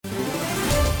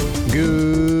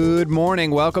Good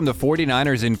morning. Welcome to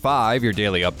 49ers in 5, your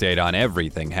daily update on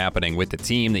everything happening with the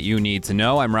team that you need to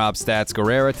know. I'm Rob Stats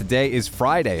Guerrera. Today is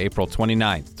Friday, April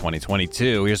 29th,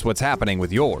 2022. Here's what's happening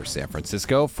with your San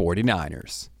Francisco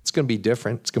 49ers. It's going to be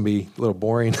different. It's going to be a little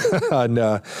boring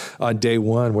on day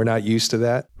one. We're not used to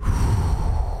that.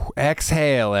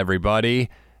 Exhale, everybody.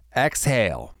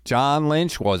 Exhale. John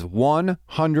Lynch was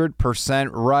 100%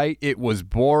 right. It was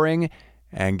boring.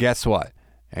 And guess what?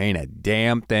 Ain't a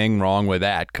damn thing wrong with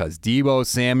that, because Deebo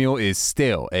Samuel is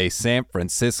still a San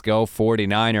Francisco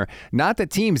 49er. Not that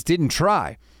teams didn't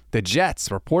try. The Jets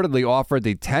reportedly offered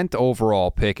the 10th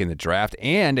overall pick in the draft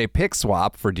and a pick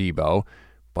swap for Deebo,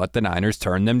 but the Niners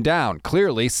turned them down.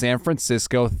 Clearly, San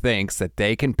Francisco thinks that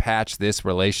they can patch this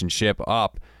relationship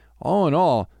up. All in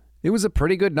all, it was a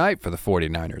pretty good night for the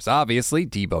 49ers. Obviously,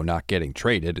 Deebo not getting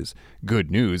traded is good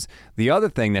news. The other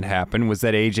thing that happened was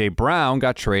that A.J. Brown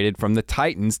got traded from the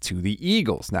Titans to the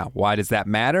Eagles. Now, why does that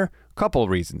matter? A couple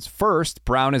of reasons. First,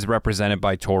 Brown is represented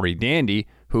by Torrey Dandy,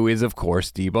 who is, of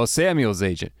course, Deebo Samuel's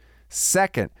agent.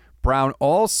 Second, Brown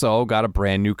also got a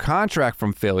brand new contract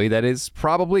from Philly that is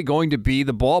probably going to be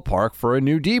the ballpark for a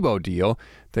new Deebo deal.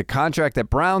 The contract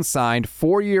that Brown signed,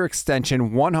 4-year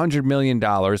extension, $100 million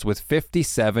with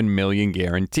 $57 million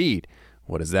guaranteed.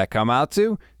 What does that come out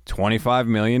to? $25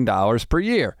 million per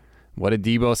year. What did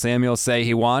Deebo Samuel say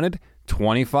he wanted?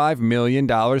 $25 million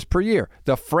per year.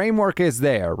 The framework is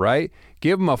there, right?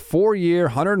 Give him a 4-year,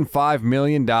 $105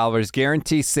 million,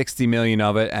 guarantee $60 million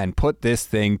of it, and put this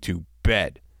thing to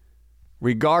bed.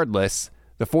 Regardless,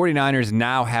 the 49ers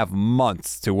now have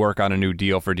months to work on a new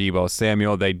deal for Deebo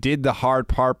Samuel. They did the hard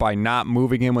part by not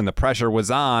moving him when the pressure was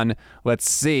on. Let's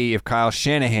see if Kyle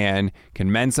Shanahan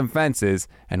can mend some fences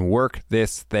and work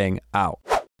this thing out.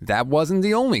 That wasn't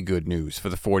the only good news for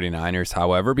the 49ers,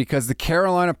 however, because the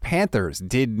Carolina Panthers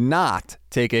did not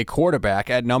take a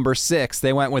quarterback at number 6.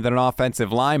 They went with an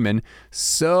offensive lineman.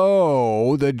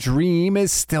 So the dream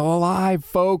is still alive,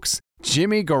 folks.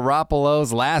 Jimmy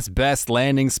Garoppolo's last best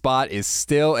landing spot is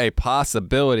still a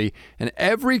possibility, and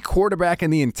every quarterback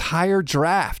in the entire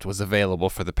draft was available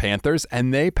for the Panthers,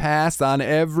 and they passed on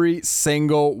every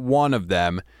single one of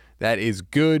them. That is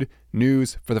good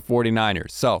news for the 49ers.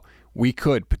 So we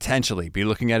could potentially be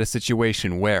looking at a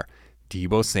situation where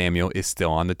Deebo Samuel is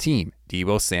still on the team.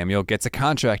 Deebo Samuel gets a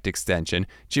contract extension.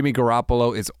 Jimmy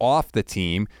Garoppolo is off the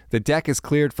team. The deck is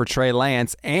cleared for Trey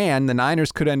Lance, and the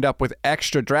Niners could end up with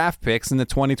extra draft picks in the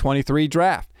 2023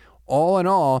 draft. All in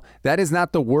all, that is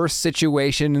not the worst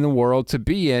situation in the world to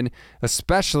be in,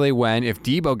 especially when if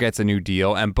Deebo gets a new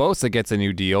deal and Bosa gets a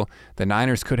new deal, the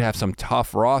Niners could have some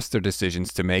tough roster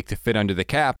decisions to make to fit under the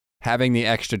cap. Having the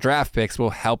extra draft picks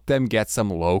will help them get some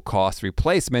low-cost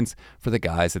replacements for the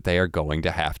guys that they are going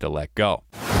to have to let go.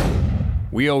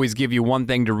 We always give you one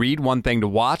thing to read, one thing to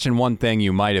watch, and one thing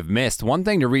you might have missed. One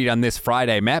thing to read on this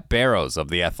Friday, Matt Barrows of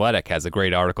The Athletic has a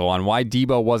great article on why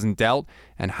Deebo wasn't dealt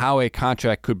and how a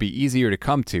contract could be easier to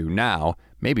come to now,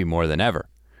 maybe more than ever.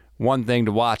 One thing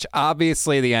to watch,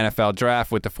 obviously the NFL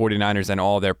draft with the 49ers and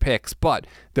all their picks, but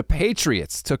the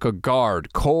Patriots took a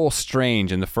guard, Cole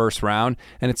Strange, in the first round,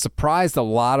 and it surprised a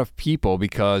lot of people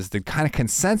because the kind of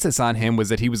consensus on him was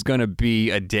that he was going to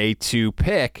be a day 2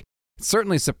 pick. It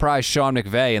certainly surprised Sean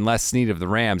McVay and Les Snead of the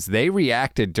Rams. They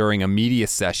reacted during a media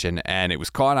session, and it was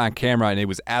caught on camera, and it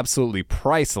was absolutely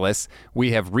priceless.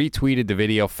 We have retweeted the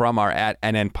video from our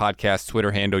 @NN Podcast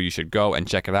Twitter handle. You should go and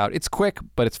check it out. It's quick,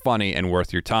 but it's funny and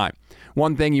worth your time.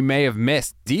 One thing you may have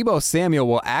missed, Deebo Samuel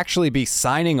will actually be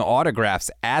signing autographs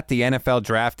at the NFL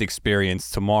Draft Experience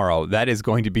tomorrow. That is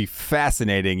going to be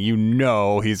fascinating. You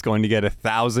know he's going to get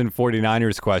 1,000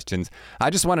 49ers questions. I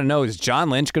just want to know, is John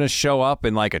Lynch going to show up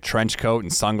in like a trench coat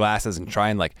and sunglasses and try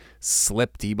and like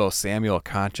slip Deebo Samuel a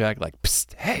contract? Like,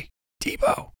 psst, hey,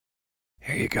 Deebo,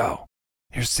 here you go.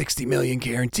 Here's $60 million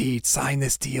guaranteed. Sign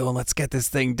this deal and let's get this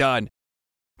thing done.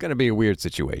 Going to be a weird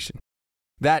situation.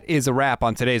 That is a wrap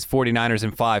on today's 49ers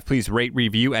in 5. Please rate,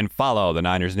 review, and follow the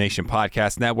Niners Nation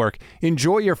Podcast Network.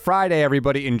 Enjoy your Friday,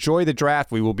 everybody. Enjoy the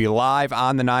draft. We will be live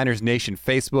on the Niners Nation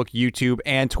Facebook, YouTube,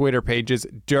 and Twitter pages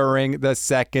during the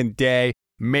second day.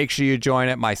 Make sure you join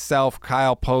it. Myself,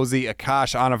 Kyle Posey,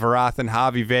 Akash Anavarathan,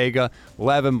 Javi Vega,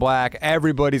 Levin Black.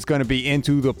 Everybody's going to be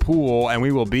into the pool, and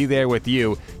we will be there with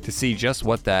you to see just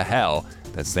what the hell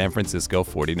the San Francisco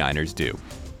 49ers do.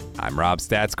 I'm Rob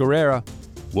Stats Guerrera.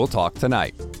 We'll talk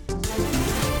tonight.